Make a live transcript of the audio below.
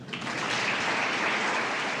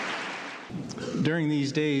During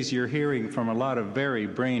these days, you're hearing from a lot of very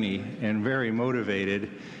brainy and very motivated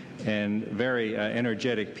and very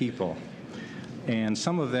energetic people. And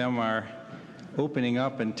some of them are opening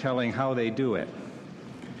up and telling how they do it.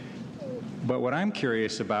 But what I'm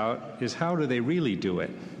curious about is, how do they really do it?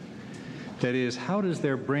 That is, how does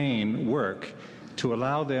their brain work to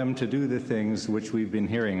allow them to do the things which we've been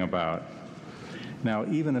hearing about? Now,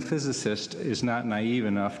 even a physicist is not naive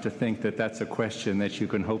enough to think that that's a question that you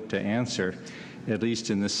can hope to answer, at least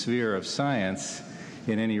in the sphere of science,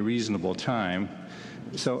 in any reasonable time.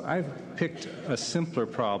 So I've picked a simpler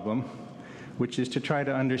problem, which is to try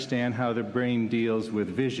to understand how the brain deals with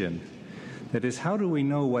vision. That is, how do we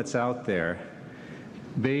know what's out there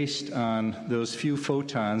based on those few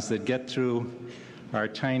photons that get through our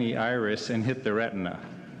tiny iris and hit the retina?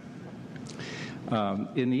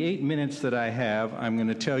 In the 8 minutes that I have, I'm going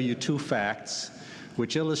to tell you two facts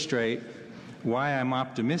which illustrate why I'm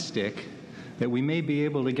optimistic that we may be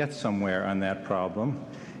able to get somewhere on that problem,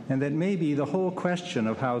 and that maybe the whole question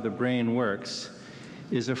of how the brain works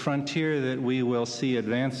is a frontier that we will see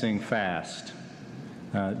advancing fast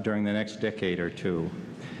during the next decade or two.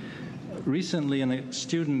 Recently, a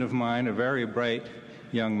student of mine, a very bright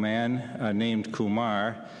young man named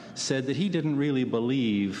Kumar, said that he didn't really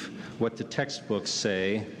believe what the textbooks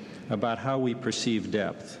say about how we perceive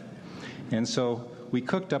depth. And so we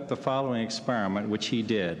cooked up the following experiment, which he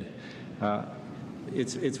did.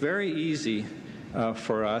 It's very easy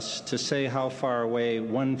for us to say how far away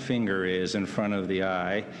one finger is in front of the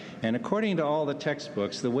eye. And according to all the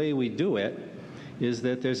textbooks, the way we do it is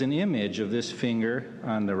that there's an image of this finger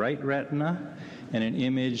on the right retina and an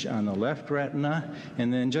image on the left retina,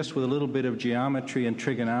 and then just with a little bit of geometry and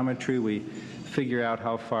trigonometry, we figure out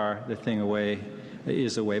how far the thing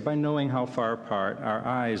is away by knowing how far apart our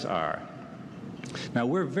eyes are. Now,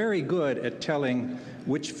 we're very good at telling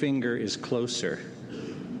which finger is closer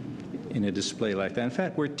in a display like that. In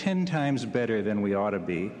fact, we're 10 times better than we ought to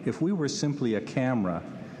be. If we were simply a camera,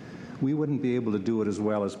 we wouldn't be able to do it as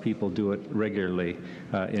well as people do it regularly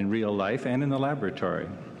in real life and in the laboratory.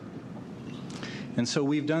 And so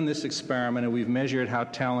we've done this experiment, and we've measured how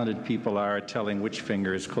talented people are at telling which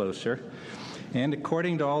finger is closer. And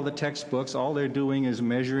according to all the textbooks, all they're doing is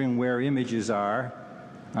measuring where images are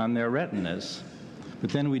on their retinas. But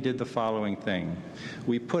then we did the following thing.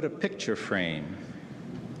 We put a picture frame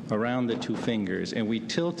around the two fingers, and we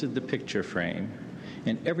tilted the picture frame,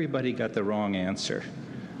 and everybody got the wrong answer.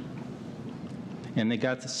 And they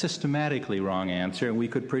got the systematically wrong answer, and we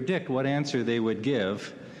could predict what answer they would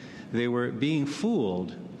give. They were being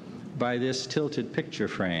fooled by this tilted picture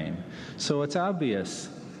frame. So it's obvious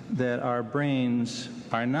that our brains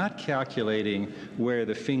are not calculating where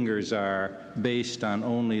the fingers are based on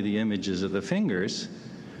only the images of the fingers,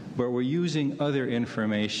 but we're using other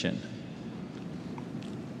information.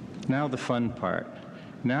 Now the fun part.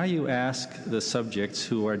 Now you ask the subjects,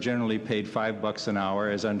 who are generally paid $5 an hour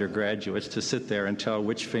as undergraduates, to sit there and tell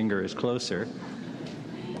which finger is closer.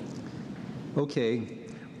 Okay,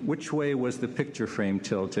 which way was the picture frame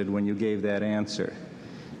tilted when you gave that answer?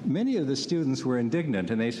 Many of the students were indignant,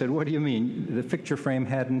 and they said, "What do you mean? The picture frame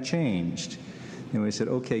hadn't changed." And we said,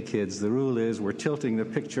 "Okay, kids, the rule is we're tilting the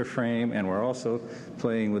picture frame, and we're also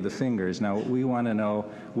playing with the fingers. Now, we want to know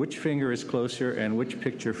which finger is closer and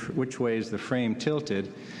which way is the frame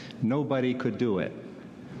tilted." Nobody could do it.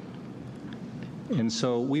 And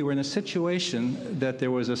so we were in a situation that there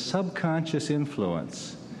was a subconscious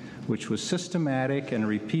influence, which was systematic and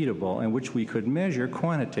repeatable, and which we could measure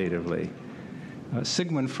quantitatively.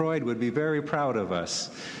 Sigmund Freud would be very proud of us,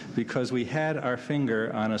 because we had our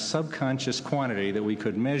finger on a subconscious quantity that we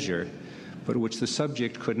could measure, but which the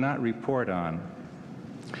subject could not report on.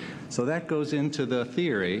 So that goes into the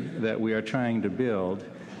theory that we are trying to build,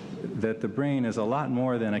 that the brain is a lot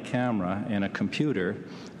more than a camera and a computer,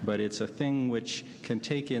 but it's a thing which can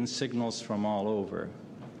take in signals from all over.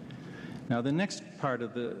 Now, the next part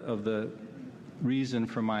of the reason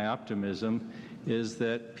for my optimism is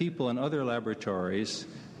that people in other laboratories,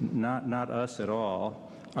 not us at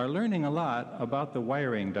all, are learning a lot about the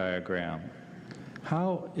wiring diagram.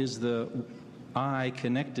 How is the eye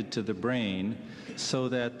connected to the brain so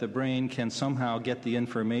that the brain can somehow get the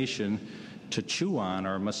information to chew on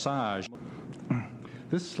or massage?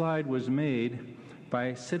 This slide was made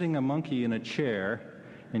by sitting a monkey in a chair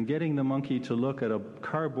and getting the monkey to look at a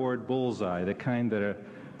cardboard bullseye, the kind that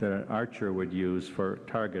an archer would use for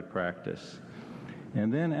target practice.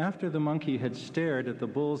 And then after the monkey had stared at the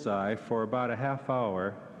bullseye for about a half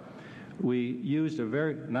hour,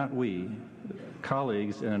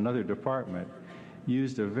 colleagues in another department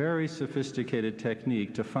used a very sophisticated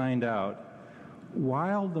technique to find out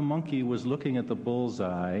while the monkey was looking at the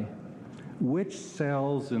bullseye, which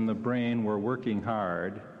cells in the brain were working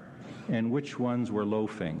hard and which ones were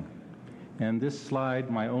loafing. And this slide,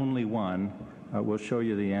 my only one, will show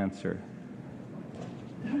you the answer.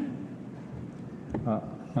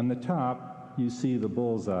 On the top, you see the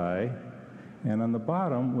bullseye, and on the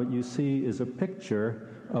bottom, what you see is a picture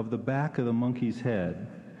of the back of the monkey's head,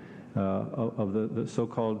 of the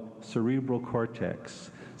so-called cerebral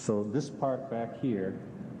cortex. So this part back here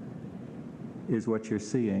is what you're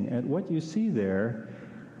seeing. And what you see there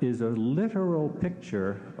is a literal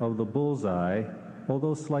picture of the bullseye,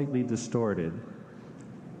 although slightly distorted.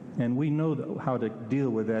 And we know how to deal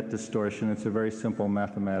with that distortion. It's a very simple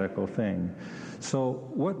mathematical thing. So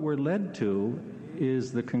what we're led to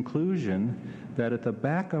is the conclusion that at the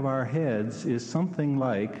back of our heads is something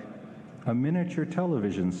like a miniature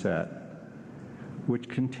television set, which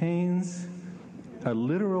contains a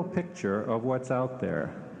literal picture of what's out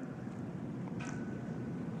there.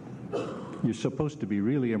 You're supposed to be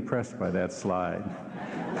really impressed by that slide.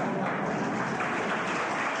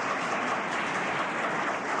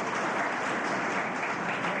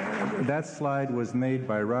 That slide was made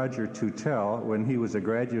by Roger Tutel when he was a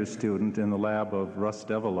graduate student in the lab of Russ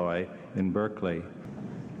Develoy in Berkeley.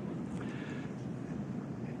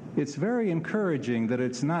 It's very encouraging that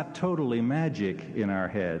it's not totally magic in our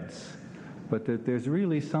heads, but that there's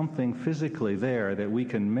really something physically there that we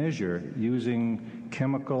can measure using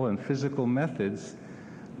chemical and physical methods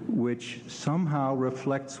which somehow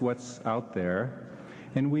reflects what's out there.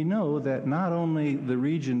 And we know that not only the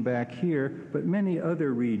region back here, but many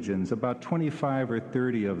other regions, about 25 or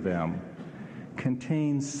 30 of them,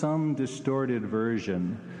 contain some distorted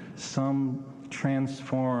version, some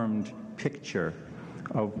transformed picture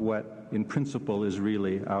of what in principle is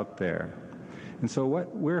really out there. And so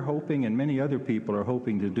what we're hoping, and many other people are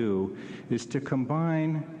hoping to do, is to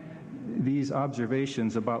combine these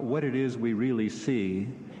observations about what it is we really see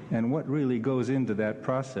and what really goes into that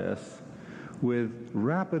process with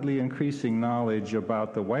rapidly increasing knowledge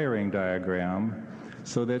about the wiring diagram,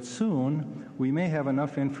 so that soon we may have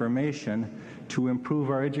enough information to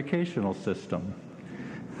improve our educational system.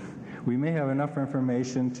 We may have enough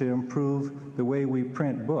information to improve the way we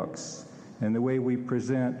print books and the way we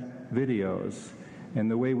present videos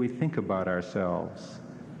and the way we think about ourselves.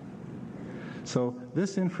 So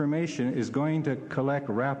this information is going to collect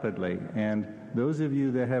rapidly, and those of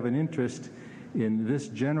you that have an interest in this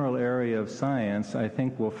general area of science, I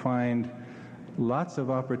think will find lots of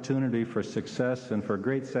opportunity for success and for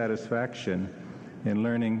great satisfaction in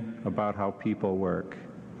learning about how people work.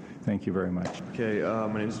 Thank you very much. Okay,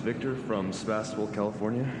 my name is Victor from Sebastopol,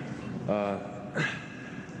 California.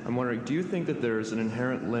 I'm wondering, do you think that there's an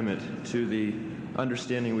inherent limit to the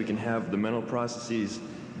understanding we can have of the mental processes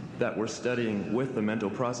that we're studying with the mental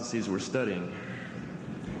processes we're studying?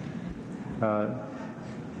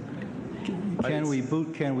 Can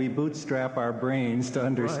we bootstrap our brains to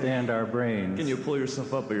understand our brains? Can you pull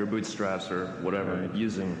yourself up by your bootstraps or whatever,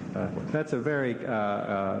 using... That's a very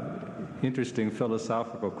interesting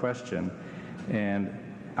philosophical question, and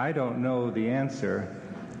I don't know the answer,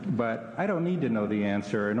 but I don't need to know the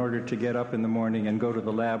answer in order to get up in the morning and go to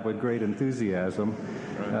the lab with great enthusiasm.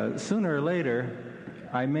 Right. Sooner or later,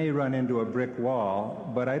 I may run into a brick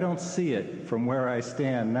wall, but I don't see it from where I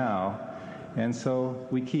stand now, and so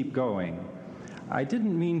we keep going. I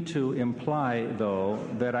didn't mean to imply, though,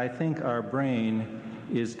 that I think our brain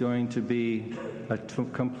is going to be a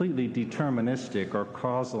completely deterministic or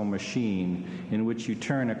causal machine in which you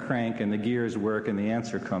turn a crank and the gears work and the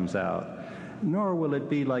answer comes out. Nor will it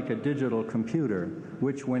be like a digital computer,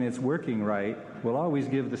 which when it's working right, will always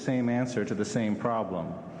give the same answer to the same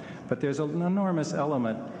problem. But there's an enormous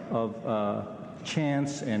element of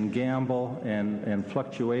chance and gamble and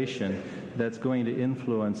fluctuation that's going to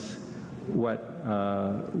influence what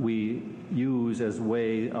we use as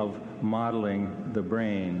way of modeling the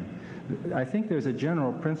brain. I think there's a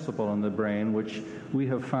general principle in the brain which we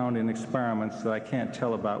have found in experiments that I can't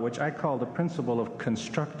tell about, which I call the principle of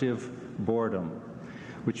constructive boredom,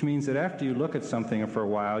 which means that after you look at something for a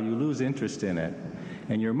while, you lose interest in it,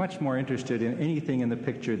 and you're much more interested in anything in the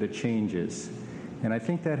picture that changes. And I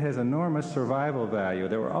think that has enormous survival value,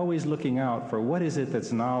 that we're always looking out for what is it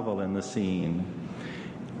that's novel in the scene.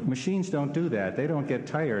 Machines don't do that. They don't get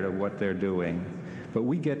tired of what they're doing. But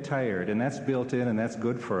we get tired, and that's built in, and that's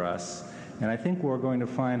good for us. And I think we're going to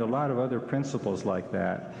find a lot of other principles like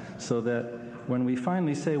that, so that when we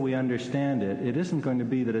finally say we understand it, it isn't going to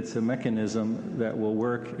be that it's a mechanism that will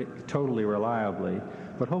work totally reliably,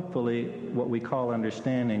 but hopefully what we call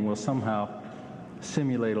understanding will somehow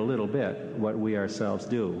simulate a little bit what we ourselves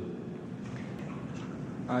do.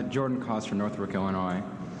 Jordan Koss from Northbrook, Illinois.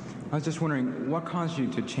 I was just wondering, what caused you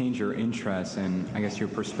to change your interest and, I guess, your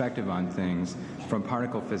perspective on things from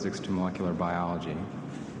particle physics to molecular biology?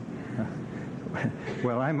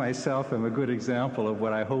 Well, I myself am a good example of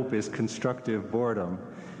what I hope is constructive boredom.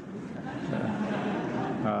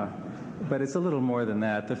 But it's a little more than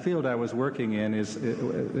that. The field I was working in is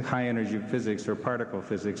high-energy physics or particle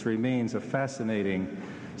physics remains a fascinating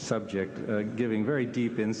subject, giving very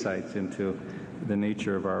deep insights into the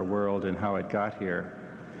nature of our world and how it got here.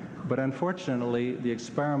 But unfortunately, the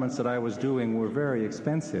experiments that I was doing were very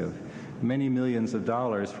expensive, many millions of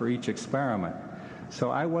dollars for each experiment. So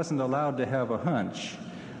I wasn't allowed to have a hunch.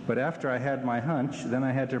 But after I had my hunch, then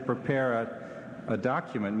I had to prepare a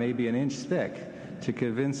document, maybe an inch thick, to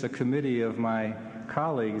convince a committee of my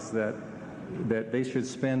colleagues that they should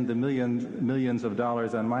spend the millions of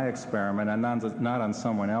dollars on my experiment and not on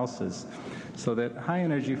someone else's. So that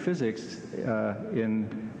high-energy physics,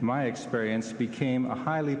 in my experience, became a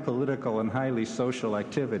highly political and highly social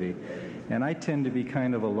activity. And I tend to be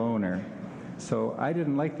kind of a loner. So I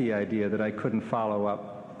didn't like the idea that I couldn't follow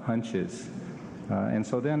up hunches. And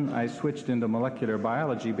so then I switched into molecular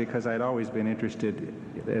biology because I'd always been interested,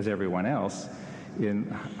 as everyone else, in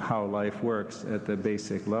how life works at the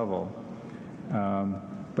basic level.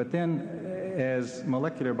 But then, as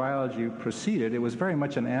molecular biology proceeded, it was very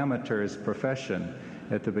much an amateur's profession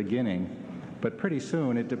at the beginning. But pretty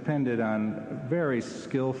soon, it depended on very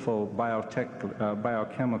skillful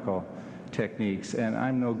biochemical techniques, and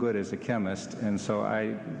I'm no good as a chemist, and so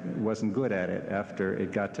I wasn't good at it after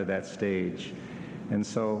it got to that stage. And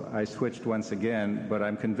so I switched once again, but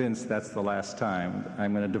I'm convinced that's the last time.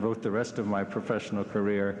 I'm going to devote the rest of my professional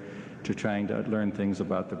career to trying to learn things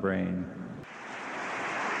about the brain.